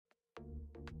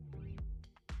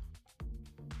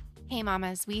Hey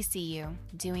mamas, we see you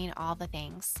doing all the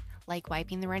things, like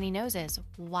wiping the runny noses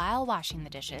while washing the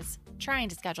dishes, trying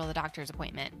to schedule the doctor's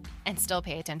appointment, and still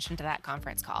pay attention to that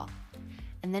conference call.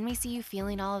 And then we see you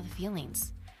feeling all of the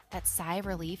feelings, that sigh of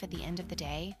relief at the end of the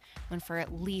day when for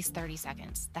at least 30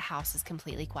 seconds the house is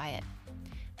completely quiet.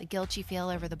 The guilt you feel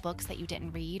over the books that you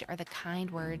didn't read or the kind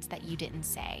words that you didn't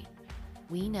say.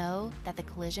 We know that the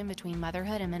collision between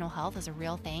motherhood and mental health is a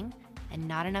real thing, and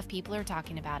not enough people are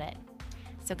talking about it.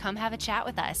 So come have a chat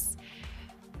with us.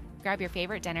 Grab your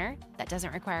favorite dinner that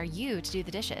doesn't require you to do the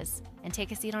dishes and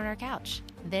take a seat on our couch.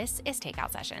 This is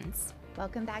Takeout Sessions.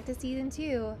 Welcome back to season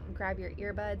 2. Grab your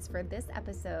earbuds for this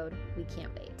episode. We can't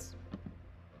wait.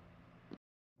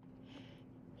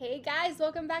 Hey guys,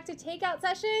 welcome back to Takeout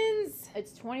Sessions.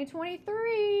 It's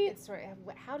 2023.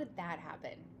 How did that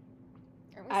happen?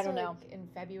 Aren't we I still, don't know. In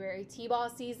February, T-ball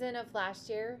season of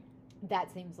last year.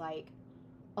 That seems like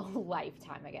a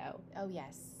lifetime ago. Oh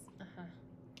yes.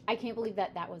 I can't believe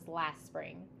that was last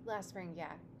spring. Last spring,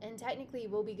 yeah. And technically,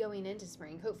 we'll be going into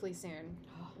spring, hopefully soon,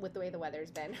 with the way the weather's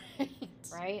been.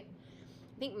 Right?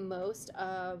 I think most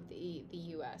of the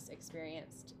U.S.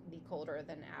 experienced the colder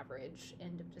than average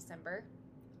end of December.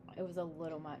 It was a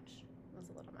little much. It was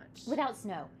a little much. Without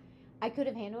snow. I could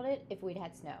have handled it if we'd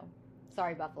had snow.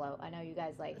 Sorry, Buffalo. I know you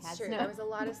guys That's had true. snow. There was a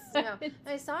lot of snow.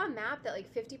 I saw a map that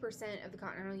 50% of the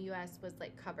continental U.S. was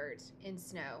covered in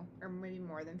snow, or maybe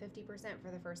more than 50%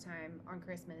 for the first time on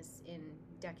Christmas in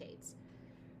decades,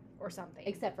 or something.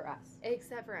 Except for us.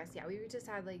 Except for us, yeah. We just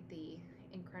had the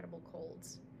incredible cold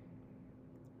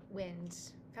wind.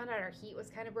 Found out our heat was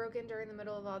kind of broken during the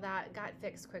middle of all that. Got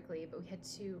fixed quickly, but we had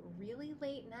 2 really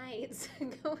late nights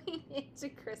going into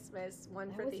Christmas. One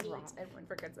That for was the heat rough. and one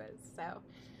for Christmas. So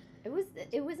It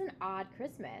was an odd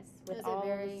Christmas with was all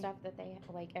the stuff that they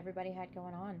everybody had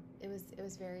going on. it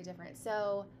was very different.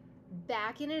 So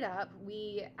backing it up,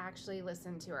 we actually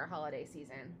listened to our holiday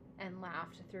season and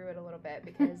laughed through it a little bit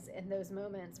because in those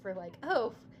moments we're like,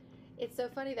 oh, it's so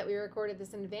funny that we recorded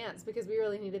this in advance because we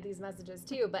really needed these messages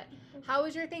too. But how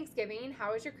was your Thanksgiving?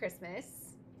 How was your Christmas?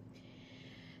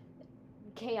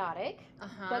 Chaotic,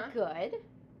 but good.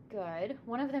 Good.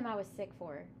 One of them I was sick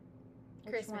for.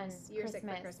 Which Christmas. one? You were sick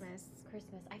for Christmas.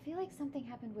 Christmas. I feel like something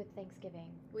happened with Thanksgiving.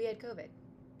 We had COVID.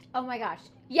 Oh my gosh.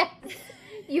 Yes.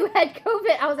 You had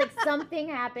COVID. I was like, something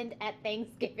happened at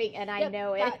Thanksgiving and I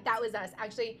know it. That was us.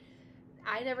 Actually,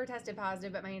 I never tested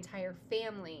positive, but my entire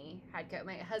family had COVID.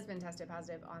 My husband tested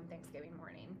positive on Thanksgiving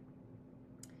morning.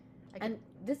 And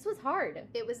this was hard.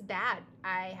 It was bad.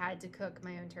 I had to cook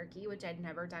my own turkey, which I'd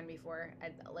never done before.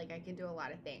 I can do a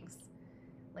lot of things.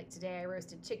 Like today I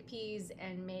roasted chickpeas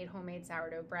and made homemade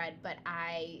sourdough bread, but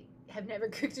I have never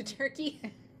cooked a turkey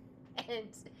and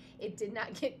it did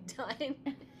not get done.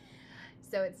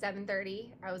 So at 7:30,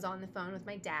 I was on the phone with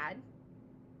my dad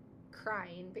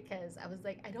crying because I was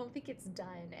like, I don't think it's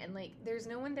done. And there's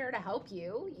no one there to help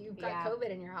you. You've got COVID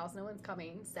in your house. No one's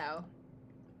coming. So.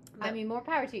 I mean, more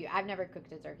power to you. I've never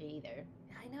cooked a turkey either.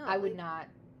 I know. I would not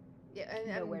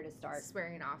know know where to start.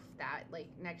 Swearing off that,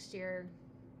 next year,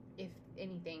 if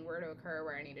anything were to occur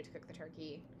where I needed to cook the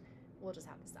turkey, we'll just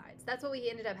have the sides. That's what we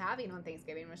ended up having on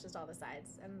Thanksgiving, was just all the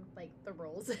sides and the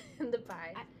rolls and the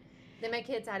pie. Then my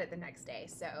kids had it the next day,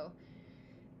 so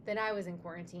then I was in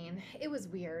quarantine. It was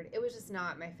weird. It was just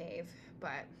not my fave,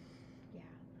 but yeah.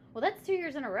 Well, that's 2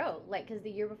 years in a row. Because the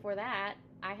year before that,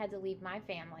 I had to leave my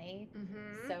family.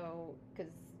 Mm-hmm. So,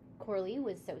 because Corley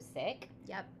was so sick.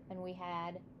 Yep. And we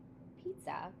had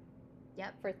pizza.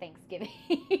 Yep. For Thanksgiving.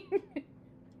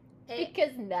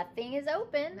 Because nothing is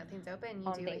open. Nothing's open. You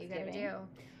on do what you gotta do.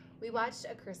 We watched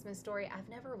A Christmas Story. I've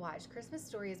never watched. Christmas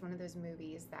Story is one of those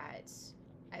movies that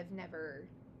I've never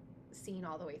seen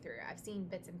all the way through. I've seen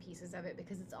bits and pieces of it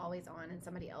because it's always on and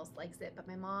somebody else likes it. But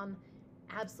my mom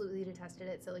absolutely detested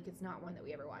it. So it's not one that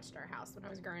we ever watched at our house when I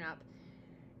was growing up.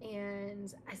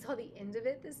 And I saw the end of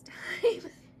it this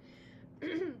time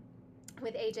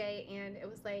with AJ, and it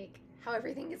was how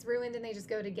everything gets ruined and they just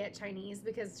go to get Chinese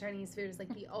because Chinese food is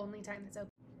the only time that's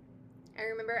open. I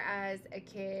remember as a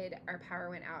kid, our power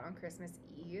went out on Christmas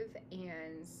Eve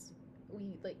and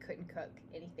we couldn't cook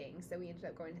anything. So we ended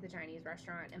up going to the Chinese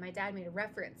restaurant and my dad made a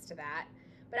reference to that,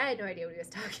 but I had no idea what he was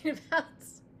talking about.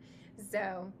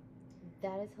 So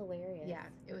that is hilarious. Yeah,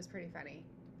 it was pretty funny.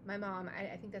 My mom,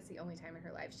 I think that's the only time in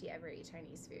her life she ever ate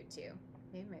Chinese food too.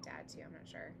 Maybe my dad too, I'm not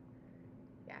sure.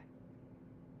 Yeah.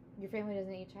 Your family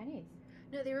doesn't eat Chinese?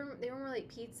 No, they were more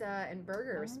pizza and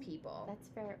burgers people. That's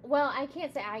fair. Well, I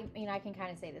can't say, I can kind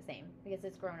of say the same because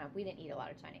it's grown up. We didn't eat a lot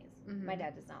of Chinese. Mm-hmm. My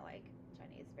dad does not like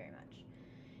Chinese very much.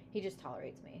 He just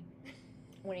tolerates me.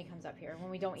 when he comes up here, when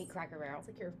we don't eat Cracker Barrel. It's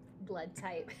like your blood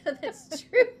type. That's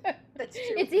true. That's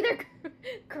true. It's either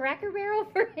Cracker Barrel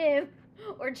for him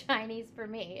or Chinese for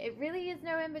me. It really is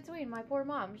no in between. My poor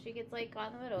mom, she gets like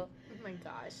caught in the middle. Oh my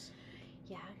gosh.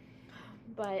 Yeah,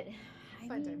 but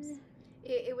Fun times.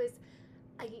 It was.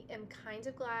 I am kind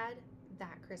of glad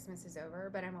that Christmas is over,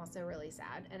 but I'm also really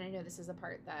sad. And I know this is a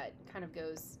part that kind of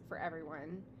goes for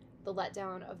everyone. The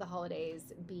letdown of the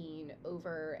holidays being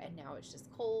over, and now it's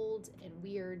just cold and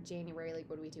weird. January, like,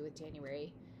 what do we do with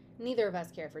January? Neither of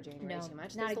us care for January No, too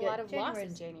much. not There's a good. lot of loss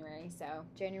in January's- January, so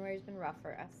January's been rough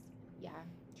for us. yeah,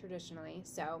 traditionally.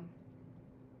 So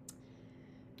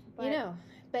But, you know,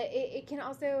 but it can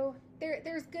also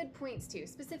there's good points too,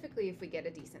 specifically if we get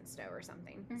a decent snow or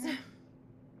something. Mhm. So,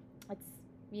 it's,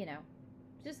 you know,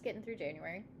 just getting through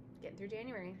January. getting through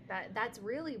January. That's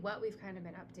really what we've kind of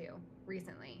been up to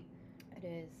recently. It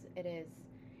is. It is.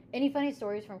 Any funny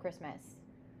stories from Christmas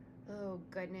Oh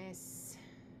goodness.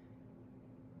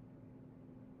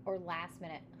 or last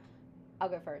minute? I'll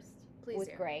go first. Please with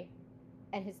do. Gray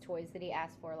and his toys that he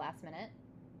asked for last minute.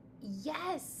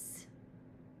 Yes.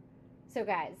 So,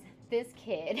 guys, this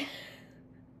kid,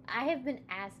 I have been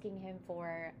asking him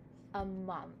for a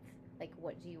month. Like,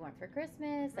 what do you want for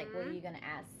Christmas? Like, what are Mhm. you going to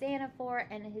ask Santa for?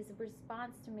 And his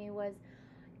response to me was,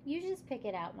 you just pick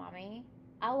it out, Mommy.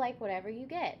 I'll like whatever you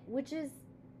get, which is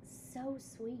so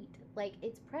sweet. Like,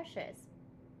 it's precious.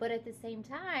 But at the same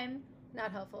time,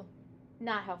 Not helpful.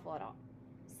 not helpful at all.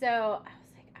 So I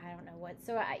was like, I don't know what.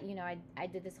 So I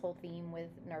did this whole theme with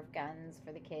Nerf guns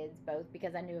for the kids, both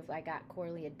because I knew if I got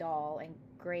Corley a doll and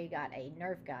Gray got a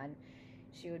Nerf gun,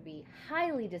 she would be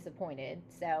highly disappointed.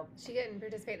 So She couldn't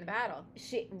participate in the battle.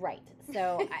 right.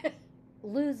 So I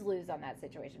lose on that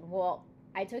situation. Well,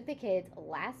 I took the kids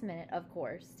last minute, of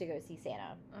course, to go see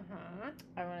Santa. Uh-huh.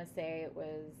 I want to say it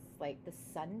was like the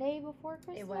Sunday before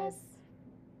Christmas. It was.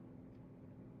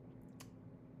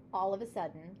 All of a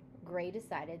sudden, Gray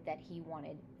decided that he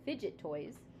wanted fidget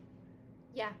toys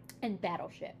Yeah. and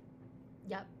Battleship.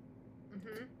 Yep.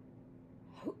 Mhm.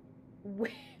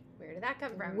 Where, Where did that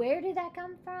come from? where did that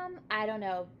come from? I don't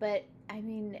know. But, I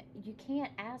mean, you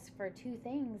can't ask for two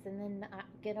things and then not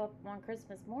get up on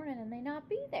Christmas morning and they not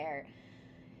be there.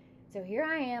 So here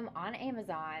I am on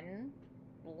Amazon,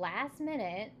 last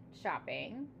minute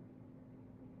shopping.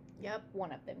 Yep.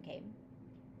 One of them came.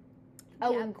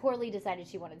 Oh, Yep. and Corley decided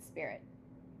she wanted Spirit.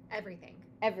 Everything.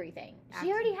 Everything. She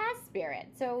Absolutely. already has Spirit.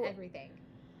 So Everything.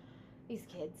 these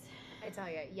kids. I tell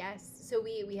you, yes. So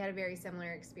we had a very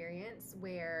similar experience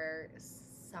where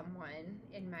someone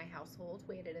in my household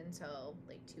waited until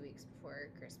like 2 weeks before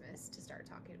Christmas to start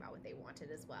talking about what they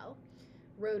wanted as well.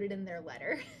 Wrote it in their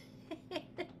letter.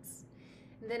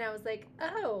 And then I was like,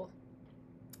 oh.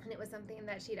 And it was something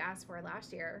that she'd asked for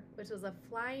last year, which was a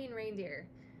flying reindeer.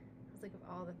 I was like, of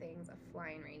all the things, a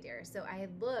flying reindeer. So I had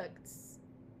looked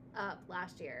up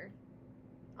last year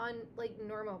on like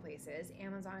normal places,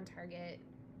 Amazon, Target,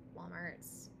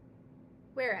 Walmart's,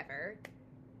 wherever,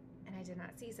 and I did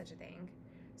not see such a thing.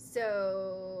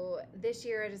 So this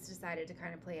year I just decided to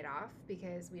kind of play it off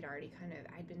because we'd already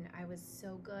I was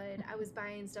so good. I was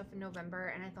buying stuff in November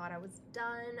and I thought I was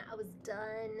done.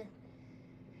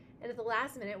 And at the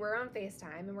last minute, we're on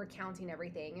FaceTime and we're counting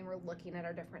everything and we're looking at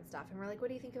our different stuff and we're like, what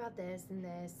do you think about this and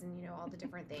you know, all the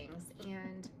different things.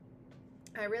 And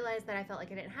I realized that I felt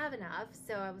like I didn't have enough.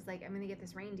 So I was like, I'm going to get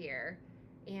this reindeer.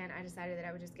 And I decided that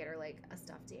I would just get her like a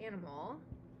stuffed animal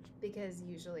because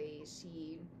usually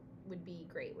she would be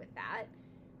great with that.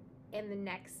 And the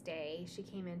next day she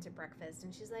came into breakfast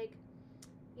and she's like,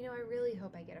 you know, I really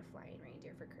hope I get a flying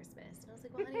reindeer for Christmas. And I was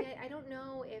like, well, honey, I don't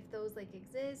know if those like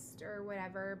exist or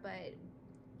whatever, but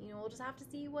you know, we'll just have to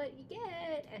see what you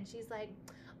get. And she's like,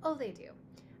 oh, they do.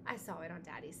 I saw it on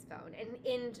Daddy's phone. And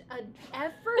in an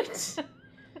effort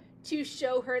to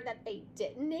show her that they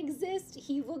didn't exist,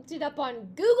 he looked it up on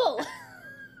Google.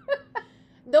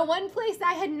 The one place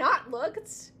I had not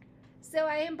looked. So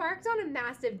I embarked on a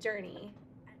massive journey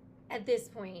at this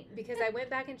point because I went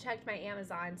back and checked my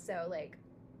Amazon. So like,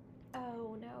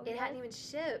 Oh no. it hadn't even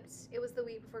shipped. It was the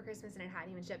week before Christmas and it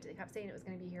hadn't even shipped. It kept saying it was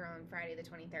going to be here on Friday the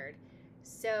 23rd.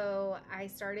 So I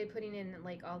started putting in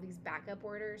like all these backup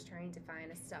orders trying to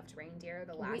find a stuffed reindeer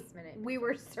the last minute. We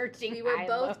were searching. We were high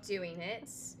both low. doing it.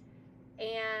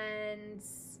 And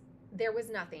there was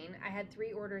nothing. I had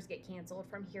 3 orders get canceled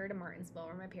from here to Martinsville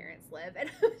where my parents live. And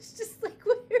I was just like,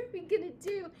 what are we going to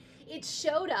do? It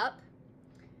showed up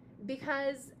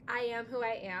because I am who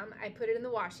I am. I put it in the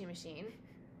washing machine.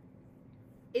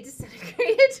 It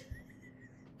disintegrated.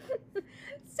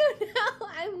 So now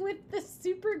I'm with the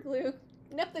super glue,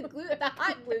 the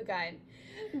hot glue gun,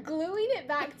 gluing it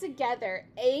back together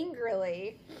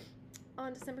angrily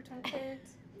on December 25th.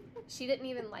 She didn't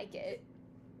even like it.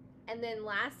 And then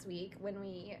last week when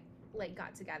we like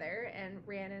got together and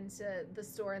ran into the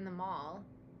store in the mall,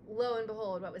 lo and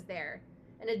behold, what was there?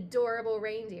 An adorable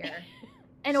reindeer.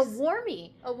 And a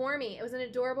warmie. A warmie. It was an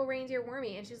adorable reindeer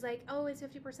warmie. And she's like, oh, it's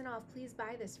 50% off. Please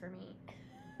buy this for me.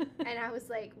 And I was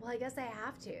like, well, I guess I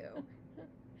have to.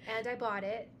 And I bought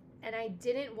it. And I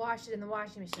didn't wash it in the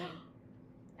washing machine.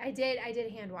 I did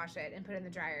hand wash it and put it in the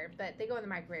dryer. But they go in the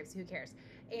microwave, so who cares?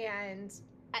 And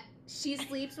she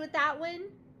sleeps with that one.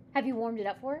 Have you warmed it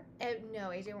up for her? No,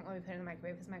 AJ won't let me put it in the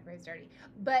microwave because the microwave's dirty.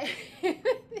 But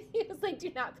he was like,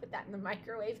 do not put that in the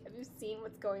microwave. Have you seen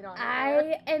what's going on?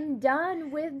 I am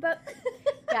done with,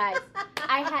 guys,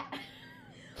 I had,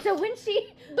 so when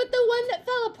she. But the one that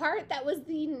fell apart, that was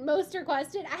the most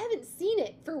requested, I haven't seen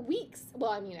it for weeks.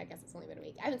 Well, I mean, I guess it's only been a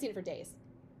week. I haven't seen it for days.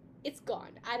 It's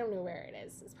gone. I don't know where it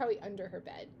is. It's probably under her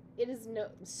bed. It is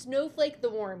Snowflake the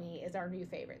Warmie is our new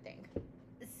favorite thing.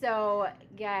 So,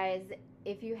 guys,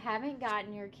 if you haven't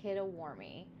gotten your kid a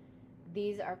warmie,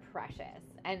 these are precious.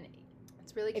 And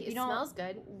it's really cute. If you it don't smells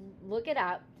good. Look it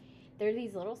up. They're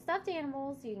these little stuffed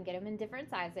animals. You can get them in different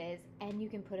sizes, and you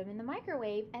can put them in the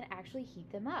microwave and actually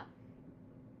heat them up.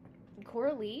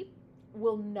 Coralie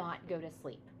will not go to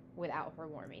sleep without her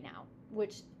warmie now,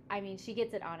 which, I mean, she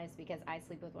gets it honest because I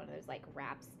sleep with one of those, like,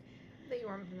 wraps that you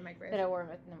warm up in the microwave. That I warm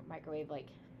up in the microwave, like,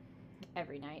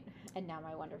 every night. And now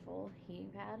my wonderful heating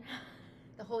pad.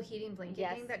 The whole heating blanket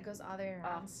thing that goes all the way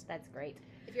around. Oh, that's great.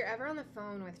 If you're ever on the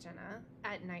phone with Jenna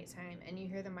at nighttime and you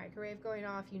hear the microwave going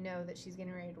off, you know that she's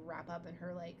getting ready to wrap up in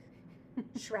her, like,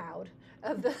 shroud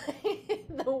of the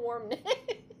warmness.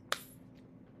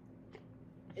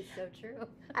 It's so true.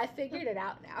 I figured it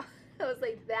out now. I was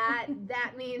like, that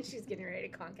means she's getting ready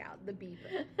to conk out the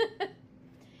beeper.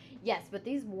 Yes, but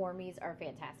these warmies are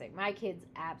fantastic. My kids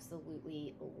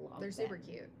absolutely love them. They're super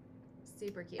cute.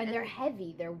 Super cute. And they're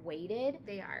heavy. They're weighted.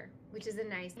 They are, which is a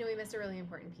nice, we missed a really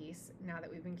important piece now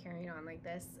that we've been carrying on like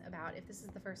this about if this is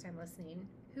the first time listening,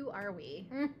 who are we?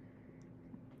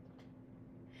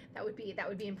 That would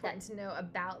be important to know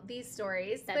about these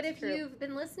stories. But if you've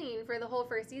been listening for the whole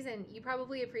first season, you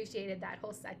probably appreciated that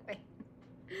whole segue.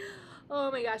 Oh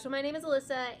my gosh. Well, my name is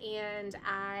Alyssa, and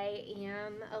I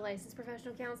am a licensed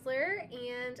professional counselor,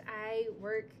 and I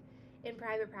work in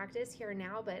private practice here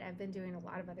now, but I've been doing a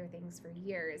lot of other things for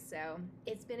years. So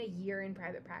it's been a year in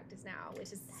private practice now,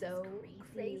 which is so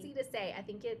crazy to say. I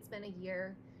think it's been a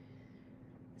year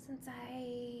since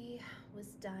I was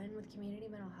done with community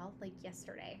mental health, like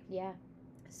yesterday. Yeah.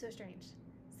 So strange.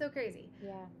 So crazy.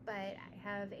 Yeah. But I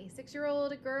have a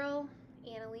 6-year-old girl,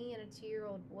 Annalie, and a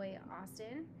 2-year-old boy,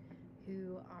 Austin,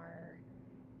 who are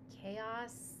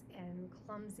chaos and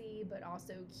clumsy, but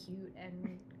also cute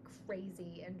and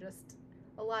crazy and just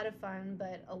a lot of fun,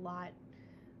 but a lot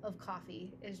of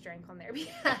coffee is drank on their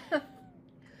behalf.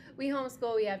 We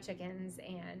homeschool, we have chickens,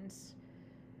 and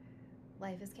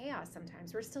life is chaos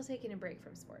sometimes. We're still taking a break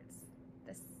from sports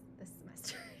this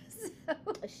semester. So.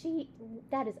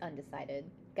 That is undecided.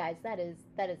 Guys, that is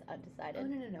undecided.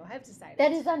 Oh, no, I've decided.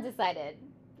 That is undecided.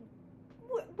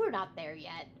 We're not there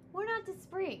yet. We're not to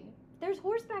spring. There's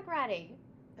horseback riding.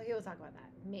 Okay, we'll talk about that.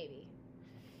 Maybe.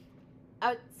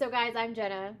 So guys, I'm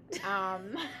Jenna. I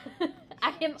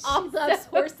am She also loves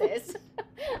horses.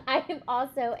 I am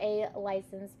also a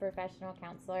licensed professional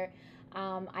counselor.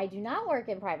 I do not work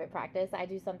in private practice. I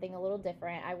do something a little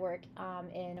different. I work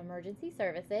in emergency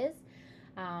services.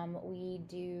 We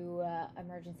do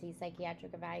emergency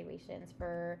psychiatric evaluations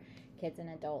for kids and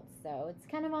adults. So it's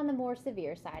kind of on the more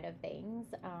severe side of things.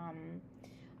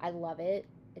 I love it.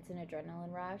 It's an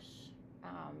adrenaline rush.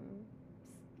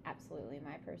 Absolutely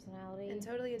my personality. And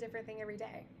totally a different thing every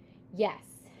day. Yes,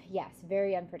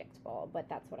 very unpredictable, but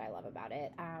that's what I love about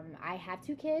it. I have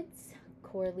 2 kids.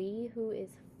 Coralie, who is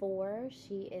 4,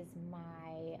 she is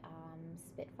my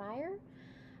Spitfire.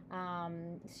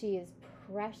 She is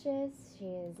precious, she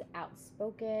is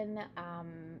outspoken,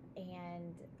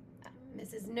 and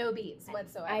Mrs. No Beats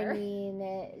whatsoever. I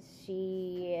mean,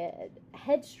 she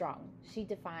headstrong. She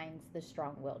defines the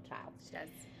strong-willed child. She does.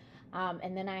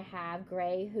 And then I have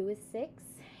Gray, who is 6,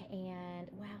 and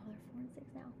wow, they're 4 and 6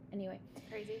 now. Anyway.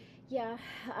 Crazy. Yeah,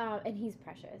 and he's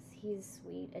precious. He's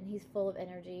sweet, and he's full of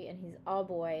energy, and he's all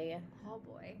boy. Oh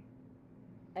boy.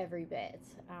 Every bit.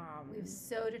 We've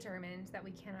so determined that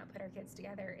we cannot put our kids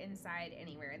together inside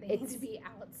anywhere. They need to be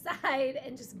outside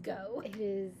and just go. It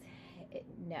is,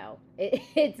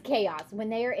 it's chaos. When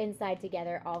they are inside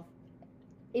together,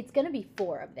 it's going to be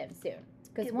 4 of them soon.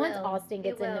 Because once Austin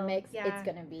gets in the mix, it's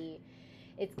gonna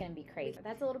be crazy.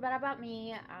 That's a little bit about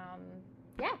me.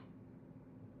 Yeah.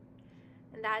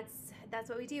 And that's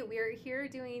what we do. We're here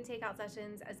doing takeout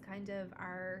sessions as kind of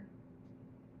our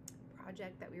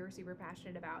project that we were super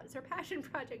passionate about. It's our passion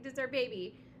project. It's our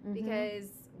baby. Because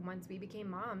once we became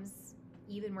moms,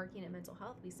 even working in mental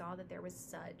health, we saw that there was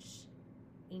such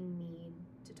a need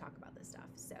to talk about this stuff.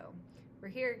 So we're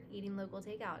here eating local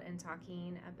takeout and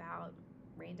talking about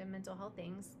random mental health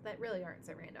things that really aren't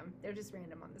so random. They're just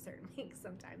random on the certain weeks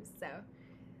sometimes. So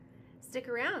stick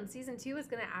around. Season 2 is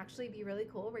going to actually be really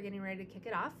cool. We're getting ready to kick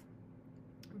it off.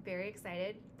 I'm very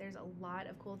excited. There's a lot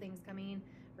of cool things coming.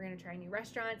 We're going to try new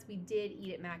restaurants. We did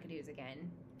eat at McAdoo's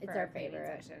again. It's our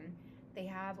favorite session. They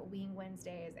have Wing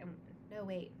Wednesdays. And no,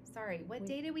 wait. Sorry. What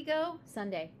day did we go?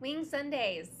 Sunday. Wing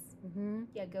Sundays.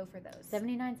 Yeah, go for those.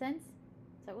 79 cents? Is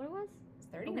that what it was? It's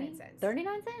 39 cents.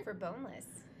 39 cents? For boneless.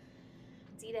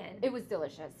 Let's eat in. It was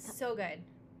delicious. So good.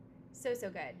 So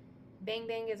good. Bang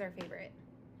Bang is our favorite.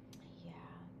 Yeah.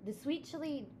 The sweet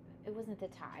chili, it wasn't the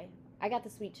Thai. I got the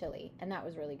sweet chili, and that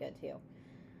was really good too.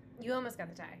 You almost got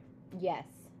the Thai. Yes,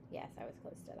 I was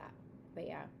close to that. But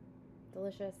yeah,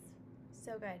 delicious.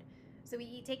 So good. So we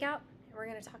eat takeout, and we're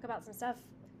going to talk about some stuff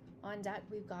on deck.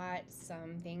 We've got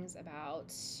some things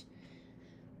about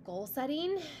goal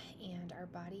setting and our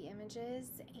body images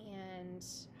and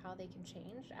how they can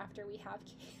change after we have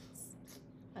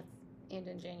kids. And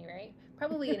in January.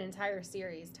 Probably an entire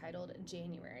series titled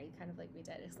January, kind of like we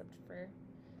did, except for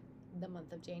the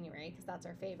month of January, because that's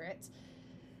our favorite.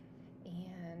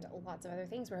 And lots of other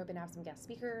things. We're hoping to have some guest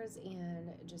speakers and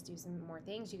just do some more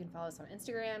things. You can follow us on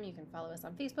Instagram. You can follow us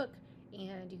on Facebook.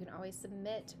 And you can always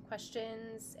submit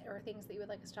questions or things that you would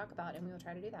like us to talk about, and we will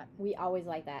try to do that. We always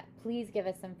like that. Please give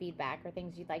us some feedback or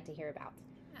things you'd like to hear about.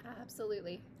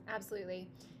 Absolutely.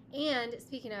 And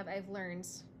speaking of, I've learned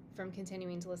from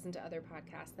continuing to listen to other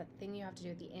podcasts that the thing you have to do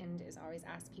at the end is always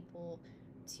ask people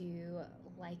to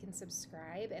like and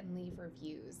subscribe and leave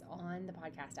reviews on the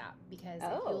podcast app, because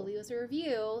if you'll leave us a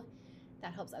review,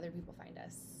 that helps other people find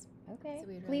us. Okay.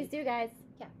 So please do, guys.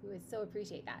 Yeah, we would so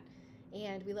appreciate that.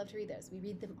 And we love to read those. We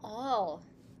read them all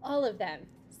of them.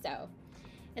 So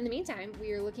in the meantime,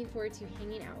 we are looking forward to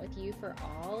hanging out with you for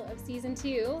all of season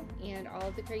 2 and all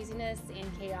of the craziness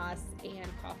and chaos and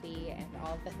coffee and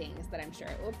all of the things that I'm sure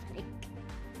it will bring.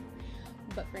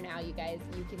 But for now, you guys,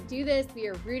 you can do this. We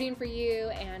are rooting for you,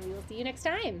 and we will see you next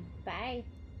time. Bye.